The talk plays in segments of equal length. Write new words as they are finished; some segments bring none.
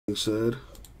Said,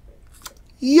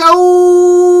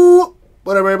 yo,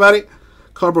 what up, everybody?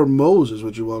 Cardboard Moses,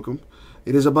 would you welcome?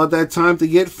 It is about that time to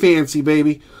get fancy,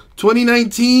 baby.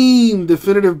 2019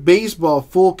 Definitive Baseball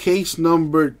full case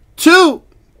number 2.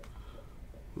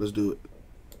 Let's do it.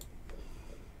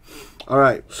 All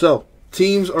right, so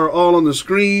teams are all on the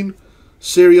screen.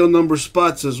 Serial number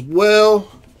spots as well.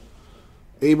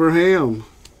 Abraham.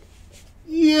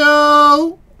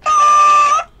 Yo.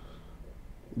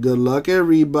 Good luck,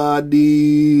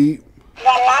 everybody. Good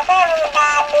luck,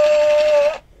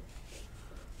 everybody.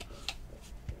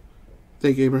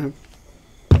 Thank you, Abraham.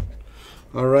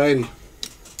 Alrighty.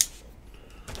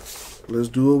 Let's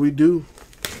do what we do.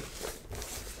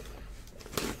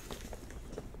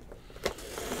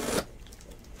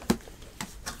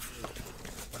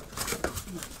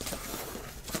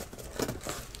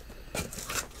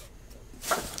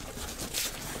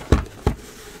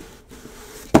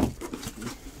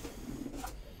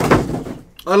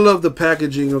 I love the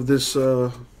packaging of this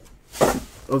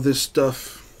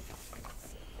stuff.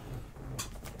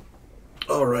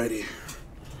 Alrighty.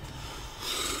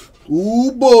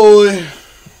 Ooh boy.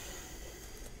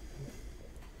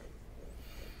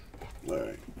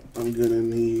 Alright. I'm gonna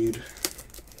need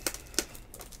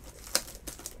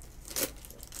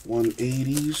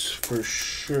 180s for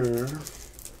sure.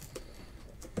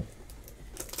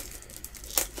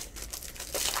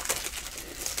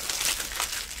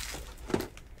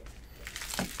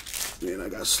 And I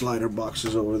got slider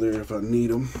boxes over there if I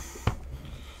need them.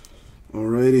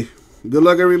 Alrighty. Good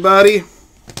luck, everybody.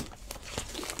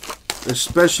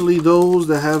 Especially those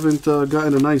that haven't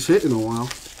gotten a nice hit in a while.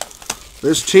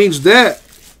 Let's change that.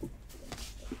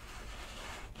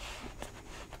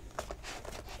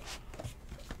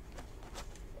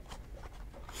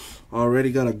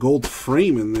 Already got a gold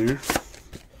frame in there.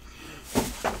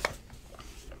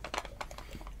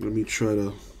 Let me try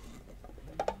to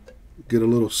get a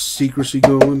little secrecy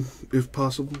going, if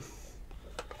possible.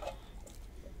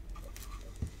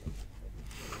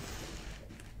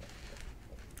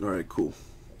 All right, cool.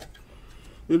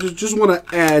 You just want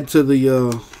to add to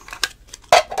the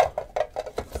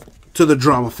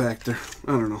drama factor.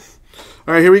 I don't know.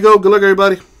 All right, here we go. Good luck,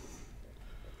 everybody.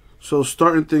 So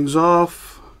starting things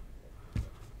off,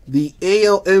 the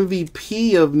AL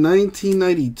MVP of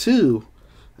 1992.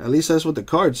 At least that's what the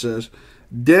card says.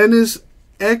 Dennis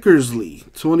Eckersley,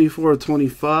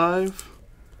 24/25,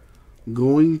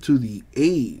 going to the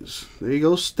A's. There you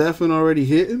go. Stephen already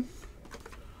hitting.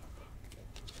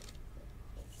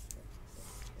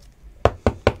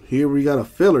 Here we got a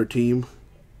filler team.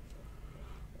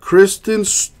 Kristen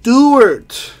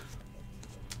Stewart,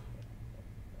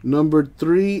 number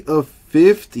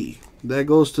 3/50. That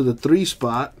goes to the 3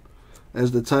 spot,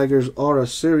 as the Tigers are a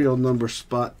serial number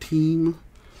spot team.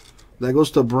 That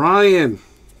goes to Brian.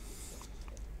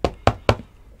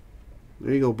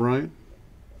 There you go, Brian.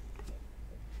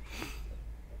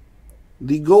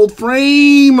 The gold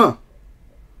frame,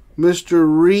 Mr.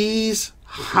 Rhys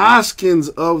Hoskins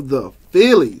of the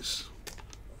Phillies.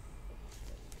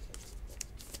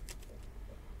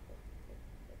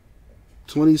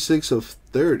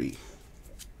 (26/30).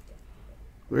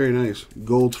 Very nice.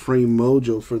 Gold frame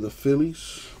mojo for the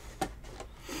Phillies.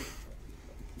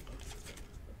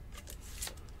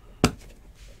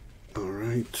 All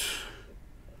right.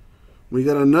 We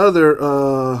got another,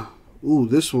 ooh,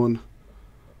 this one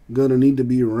gonna need to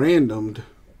be randomed.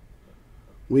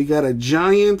 We got a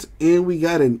Giant and we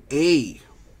got an A.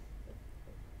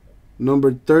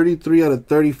 Number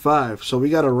 33/35. So we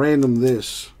gotta random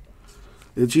this.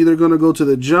 It's either gonna go to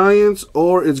the Giants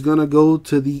or it's gonna go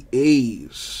to the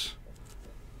A's.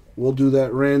 We'll do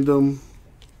that random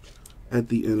at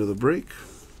the end of the break.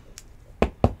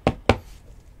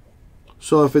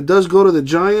 So if it does go to the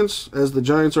Giants, as the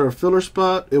Giants are a filler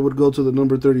spot, it would go to the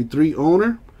number 33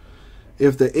 owner.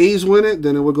 If the A's win it,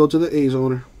 then it would go to the A's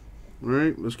owner. All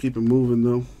right, let's keep it moving,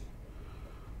 though.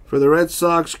 For the Red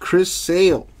Sox, Chris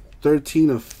Sale,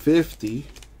 13/50.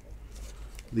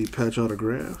 The patch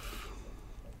autograph.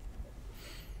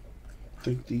 I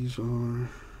think these are...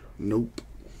 Nope.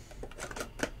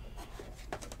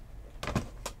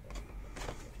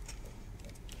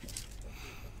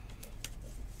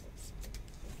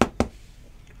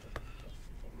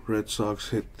 Red Sox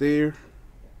hit there.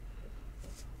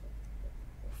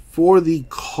 For the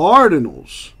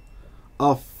Cardinals,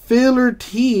 a filler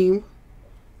team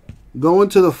going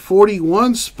to the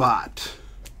 41 spot.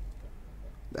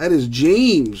 That is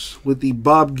James with the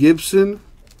Bob Gibson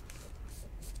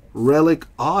relic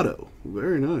auto.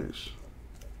 Very nice.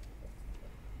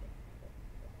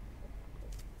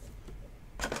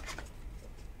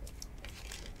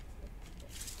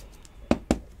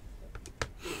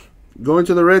 Going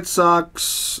to the Red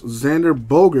Sox, Xander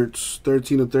Bogaerts,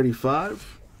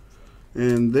 13/35.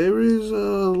 And there is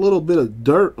a little bit of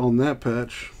dirt on that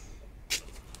patch.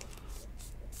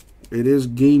 It is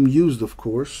game used, of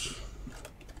course.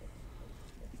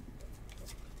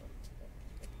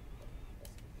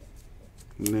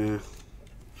 Nah.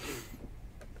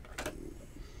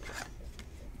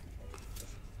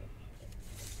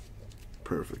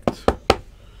 Perfect.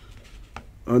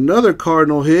 Another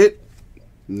Cardinal hit.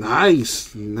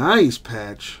 Nice, nice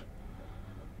patch.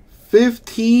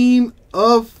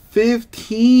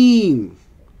 15/15.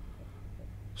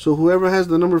 So whoever has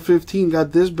the number 15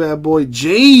 got this bad boy.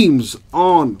 James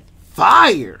on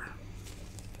fire.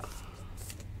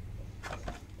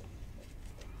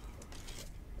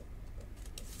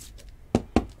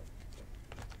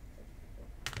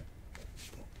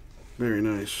 Very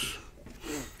nice.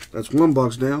 That's one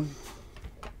box down.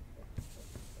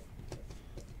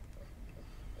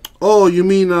 Oh, you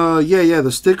mean, yeah,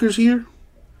 the stickers here?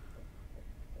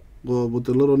 Well, with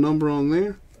the little number on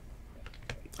there.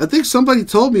 I think somebody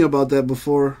told me about that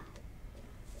before.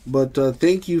 But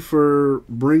thank you for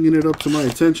bringing it up to my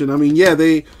attention. I mean, yeah,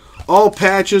 all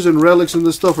patches and relics and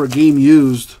this stuff are game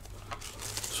used.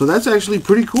 So that's actually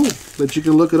pretty cool that you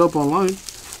can look it up online.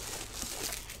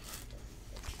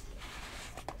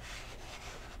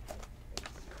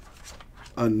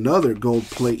 Another gold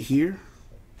plate here.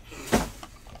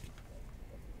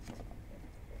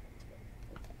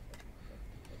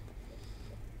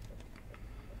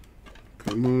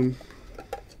 Come on.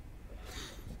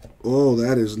 Oh,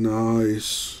 that is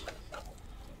nice.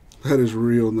 That is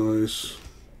real nice.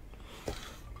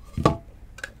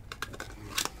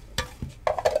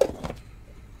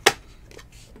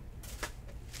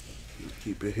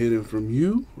 Keep it hidden from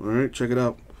you. All right, check it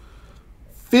out.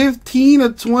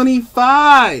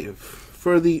 15/25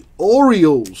 for the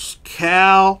Orioles.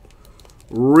 Cal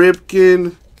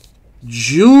Ripken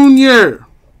Jr.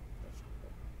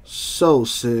 So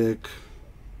sick.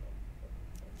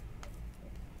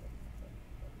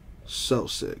 So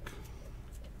sick.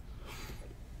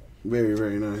 Very,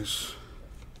 very nice.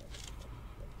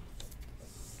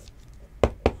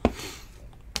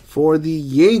 For the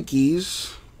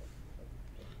Yankees.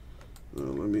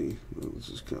 This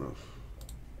is kind of.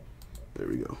 There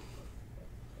we go.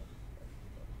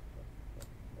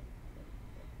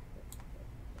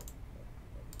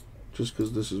 Just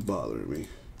because this is bothering me.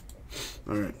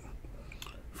 All right.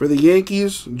 For the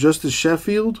Yankees, Justice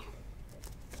Sheffield.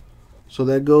 So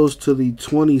that goes to the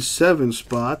 27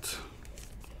 spot.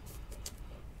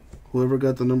 Whoever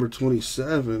got the number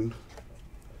 27,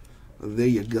 there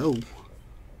you go.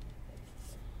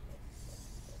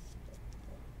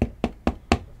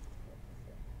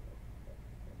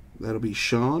 That'll be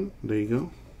Sean. There you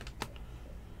go.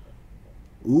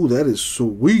 Ooh, that is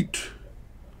sweet.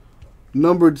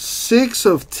 Numbered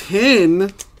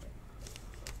 6/10.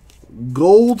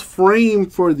 Gold frame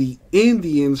for the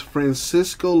Indians,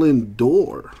 Francisco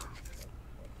Lindor.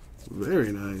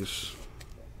 Very nice.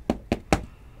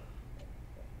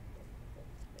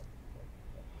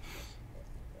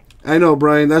 I know,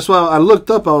 Brian. That's why I looked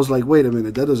up. I was like, wait a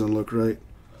minute. That doesn't look right.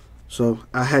 So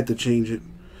I had to change it.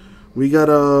 We got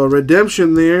a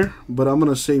redemption there, but I'm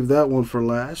going to save that one for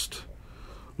last.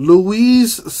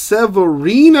 Luis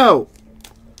Severino.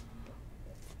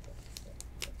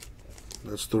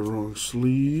 That's the wrong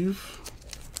sleeve.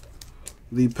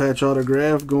 The patch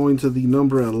autograph going to the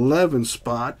number 11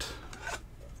 spot,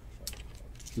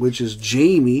 which is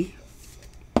Jamie.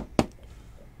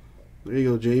 There you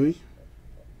go, Jamie.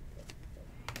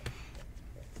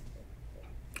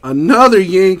 Another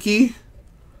Yankee.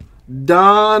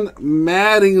 Don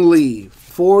Mattingly,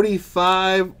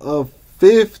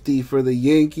 45/50 for the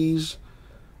Yankees.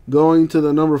 Going to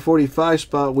the number 45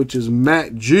 spot, which is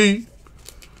Matt G.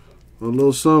 A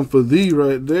little something for thee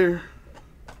right there.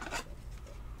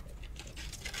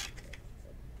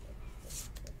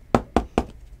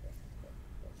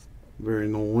 Very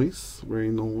nice. Very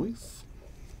nice.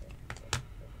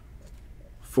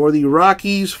 For the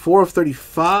Rockies,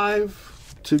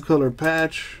 4/35. Two-color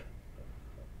patch.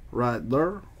 Right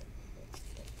there.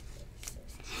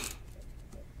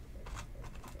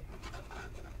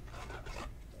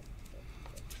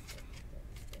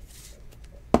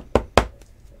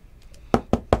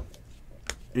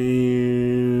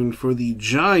 And for the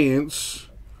Giants,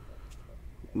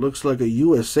 looks like a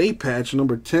USA patch,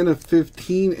 number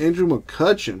 10/15, Andrew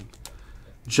McCutchen.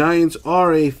 Giants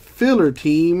are a filler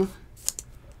team,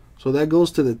 so that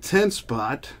goes to the 10th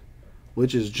spot,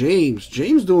 which is James.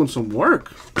 James doing some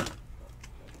work.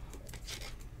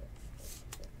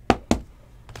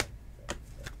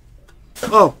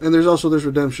 Oh, and there's also this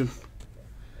redemption.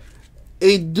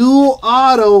 a dual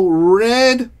auto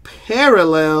red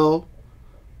parallel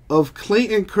of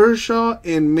Clayton Kershaw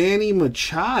and Manny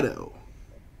Machado.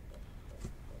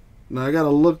 Now I gotta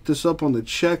look this up on the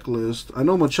checklist. I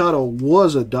know Machado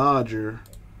was a Dodger,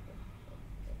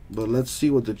 but let's see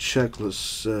what the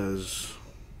checklist says.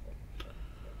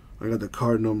 I got the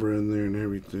card number in there and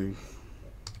everything.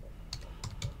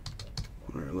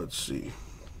 Alright, let's see.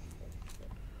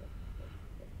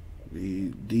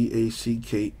 The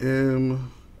DACKM.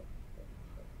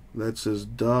 That says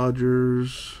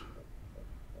Dodgers.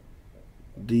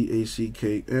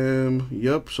 DACKM.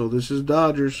 Yep, so this is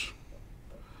Dodgers.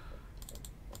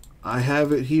 I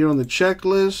have it here on the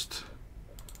checklist.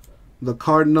 The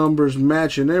card numbers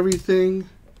match and everything.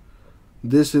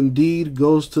 This indeed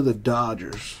goes to the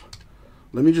Dodgers.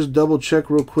 Let me just double check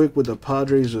real quick with the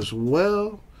Padres as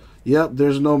well. Yep,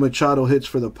 there's no Machado hits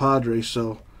for the Padres,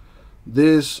 so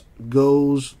this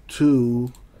goes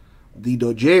to the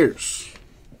Dodgers.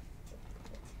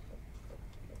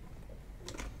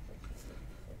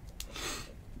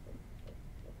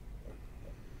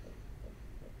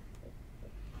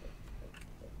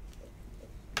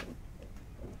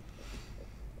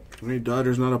 Hey,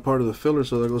 Dodgers not a part of the filler,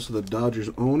 so that goes to the Dodgers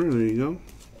owner. There you go.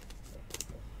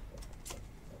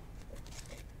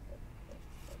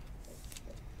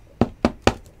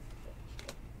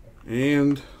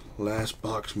 And last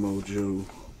box mojo.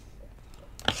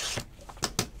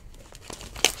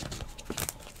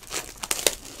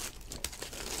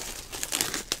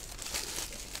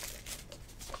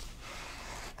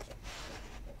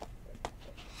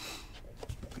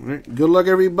 All right, good luck,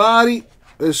 everybody.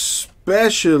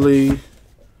 Especially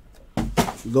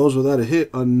those without a hit.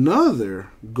 Another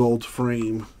gold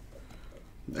frame.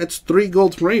 That's 3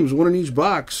 gold frames, 1 in each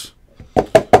box.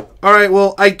 All right,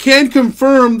 well, I can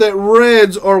confirm that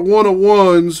reds are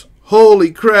 1/1s.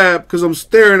 Holy crap, because I'm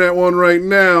staring at one right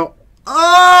now.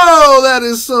 Oh, that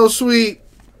is so sweet.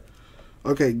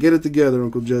 Okay, get it together,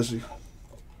 Uncle Jesse.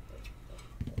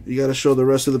 You got to show the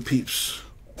rest of the peeps.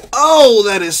 Oh,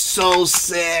 that is so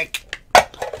sick.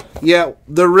 Yeah,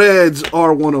 the reds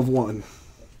are 1/1.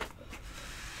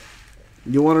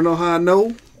 You want to know how I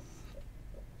know?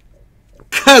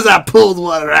 Because I pulled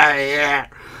one right here.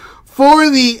 For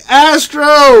the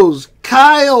Astros,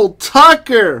 Kyle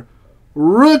Tucker,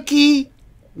 rookie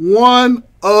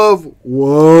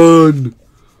 1/1.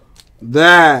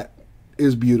 That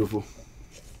is beautiful.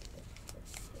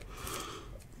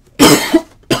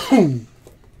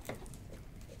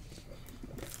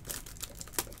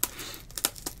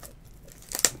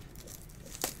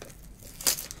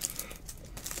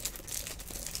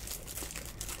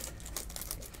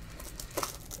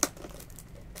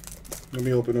 Let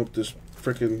me open up this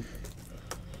freaking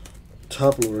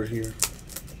top loader here.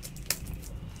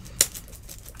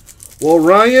 Well,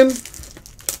 Ryan,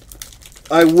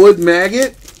 I would mag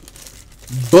it,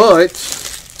 but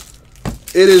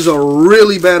it is a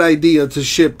really bad idea to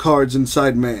ship cards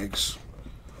inside mags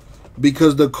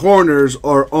because the corners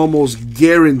are almost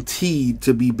guaranteed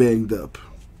to be banged up.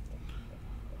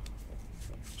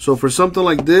 So for something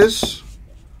like this,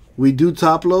 we do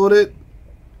top load it.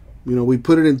 You know, we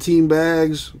put it in team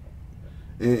bags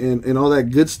and all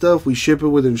that good stuff. We ship it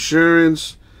with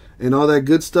insurance and all that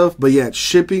good stuff. But yeah,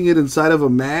 shipping it inside of a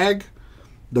mag,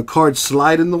 the cards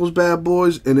slide in those bad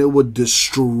boys and it would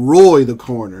destroy the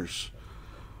corners.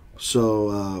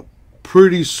 So,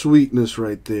 pretty sweetness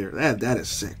right there. That is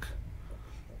sick.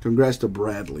 Congrats to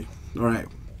Bradley. All right,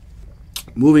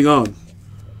 moving on.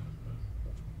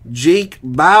 Jake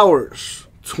Bauers,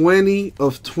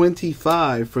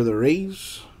 20/25 for the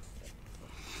Rays.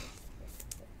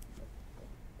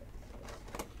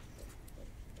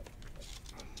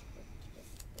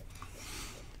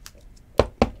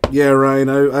 Yeah, Ryan,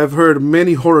 I've heard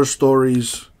many horror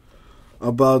stories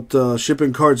about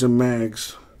shipping cards in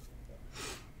mags.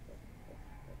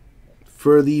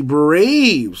 For the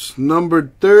Braves,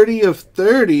 number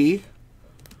 30/30.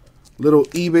 Little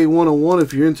eBay 101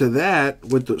 if you're into that,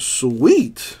 with the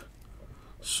sweet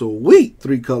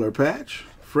 3-color patch.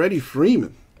 Freddie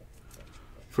Freeman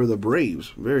for the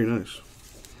Braves. Very nice.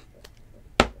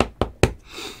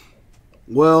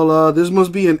 Well, this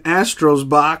must be an Astros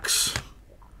box.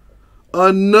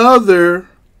 Another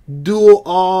dual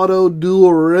auto,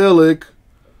 dual relic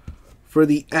for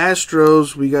the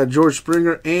Astros. We got George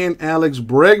Springer and Alex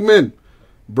Bregman.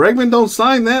 Bregman don't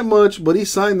sign that much, but he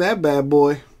signed that bad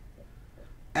boy.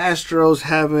 Astros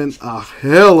having a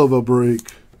hell of a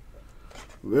break.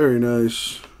 Very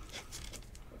nice.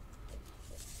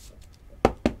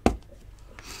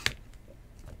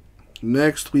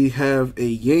 Next, we have a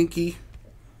Yankee,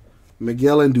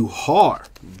 Miguel Andujar.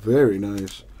 Very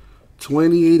nice.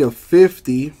 28 of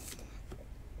 50.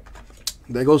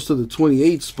 That goes to the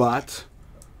 28 spot.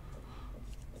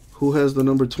 Who has the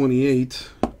number 28?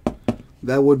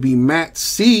 That would be Matt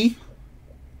C.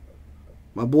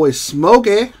 My boy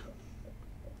Smokey.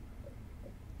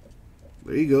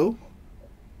 There you go.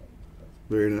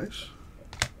 Very nice.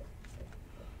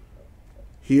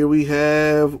 Here we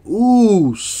have,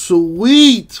 ooh,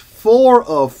 sweet 4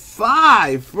 of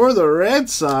 5 for the Red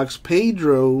Sox.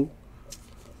 Pedro.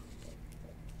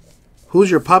 Who's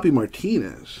your Papi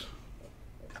Martinez?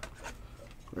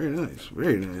 Very nice.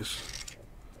 Very nice.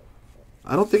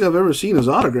 I don't think I've ever seen his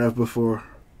autograph before.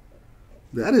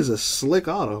 That is a slick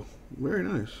auto. Very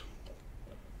nice.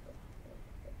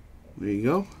 There you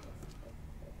go.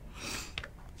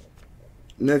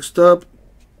 Next up,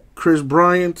 Chris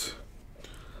Bryant.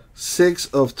 6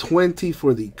 of 20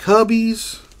 for the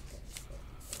Cubbies.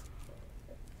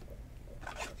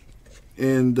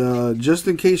 And just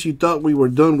in case you thought we were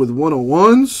done with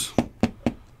 101s,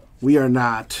 we are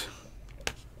not.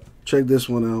 Check this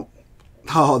one out.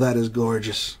 Oh, that is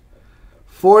gorgeous.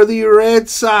 For the Red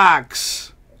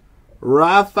Sox,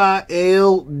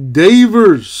 Rafael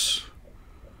Devers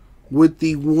with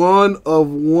the 1 of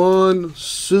 1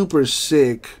 super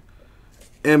sick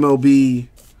MLB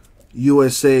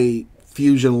USA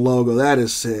Fusion logo. That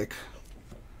is sick.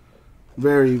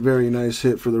 Very, very nice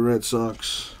hit for the Red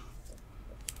Sox.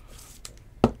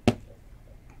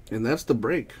 And that's the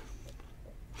break.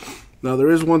 Now,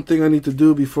 there is one thing I need to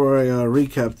do before I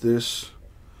recap this.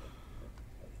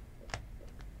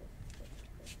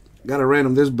 Gotta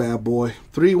random this bad boy.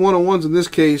 3 101s in this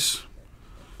case.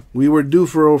 We were due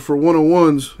for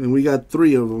 101s, and we got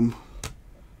 3 of them.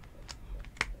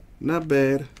 Not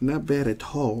bad. Not bad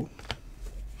at all.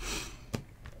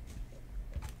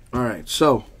 Alright,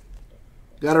 so.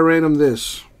 Gotta random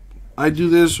this. I do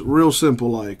this real simple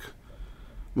like.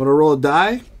 I'm gonna roll a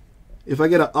die. If I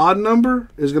get an odd number,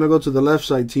 it's going to go to the left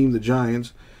side team, the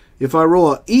Giants. If I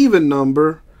roll an even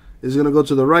number, it's going to go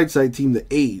to the right side team, the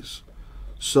A's.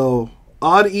 So,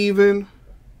 odd even.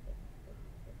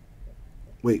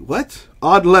 Wait, what?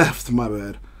 Odd left, my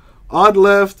bad. Odd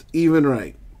left, even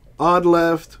right. Odd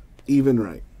left, even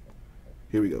right.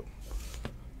 Here we go.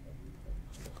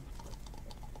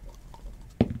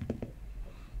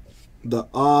 The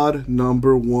odd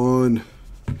number 1.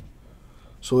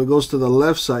 So it goes to the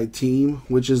left side team,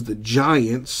 which is the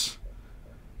Giants.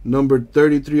 Numbered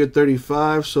 33 or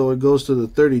 35. So it goes to the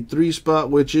 33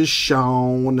 spot, which is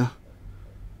Sean.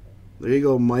 There you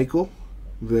go, Michael.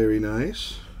 Very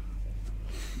nice.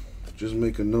 Just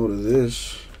make a note of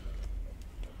this.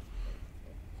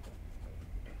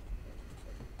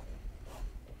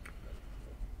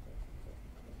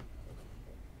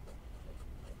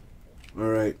 All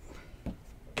right.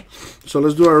 So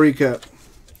let's do our recap.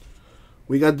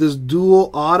 We got this dual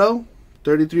auto,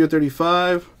 33 or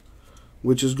 35,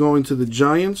 which is going to the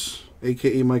Giants,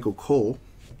 a.k.a. Michael Cole.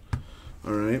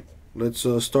 All right, let's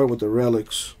start with the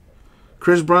relics.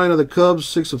 Chris Bryant of the Cubs,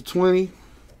 6 of 20.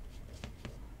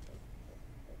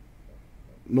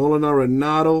 Nolan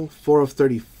Arenado, 4 of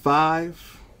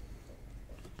 35.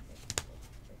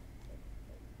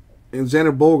 And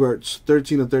Xander Bogaerts,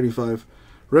 13 of 35.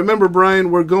 Remember,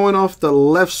 Brian, we're going off the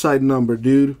left side number,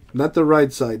 dude. Not the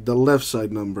right side, the left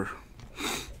side number.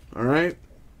 All right?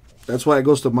 That's why it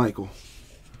goes to Michael.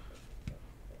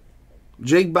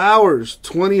 Jake Bowers,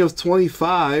 20 of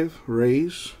 25,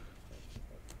 Rays.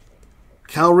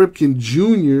 Cal Ripken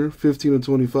Jr., 15 of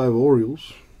 25,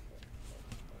 Orioles.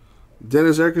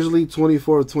 Dennis Eckersley,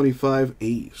 24 of 25,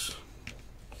 A's.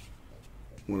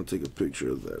 I want to take a picture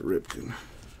of that Ripken.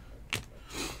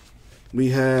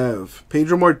 We have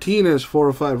Pedro Martinez, 4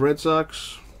 of 5, Red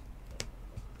Sox.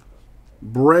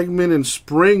 Bregman and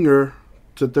Springer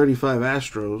to 35,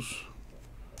 Astros.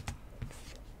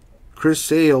 Chris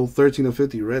Sale, 13 of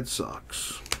 50, Red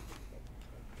Sox.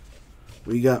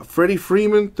 We got Freddie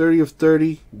Freeman, 30 of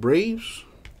 30, Braves.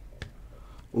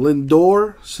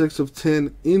 Lindor, 6 of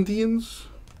 10, Indians.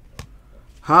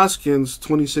 Hoskins,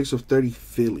 26 of 30,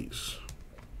 Phillies.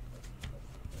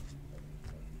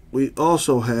 We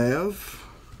also have,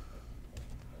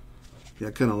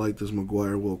 I kind of like this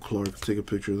McGuire, Will Clark. Take a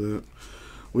picture of that.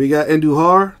 We got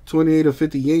Andujar, 28 of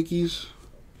 50, Yankees.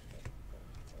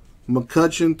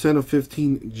 McCutchen, 10 of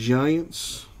 15,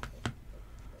 Giants.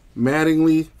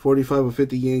 Mattingly, 45 of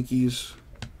 50, Yankees.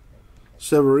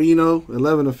 Severino,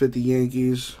 11 of 50,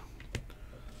 Yankees.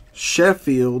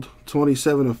 Sheffield,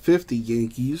 27 of 50,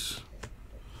 Yankees.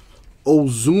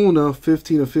 Ozuna,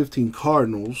 15 of 15,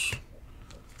 Cardinals.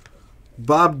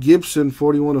 Bob Gibson,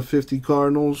 41 of 50,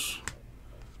 Cardinals.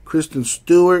 Kristen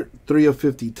Stewart, 3 of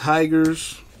 50,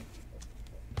 Tigers.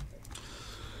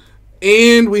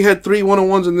 And we had 3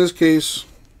 101s in this case.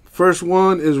 First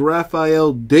one is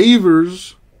Rafael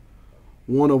Devers.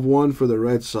 1 of 1 for the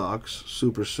Red Sox.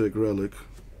 Super sick relic.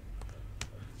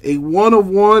 A 1 of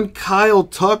 1 Kyle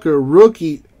Tucker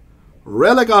rookie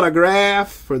relic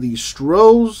autograph for the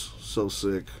Stros. So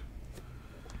sick.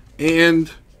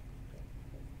 And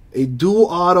a dual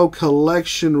auto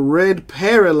collection red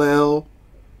parallel.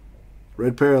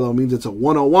 Red parallel means it's a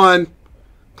 101.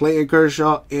 Clayton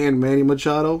Kershaw and Manny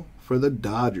Machado for the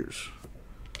Dodgers.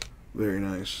 Very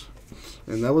nice.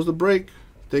 And that was the break.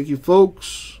 Thank you,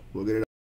 folks. We'll get it out.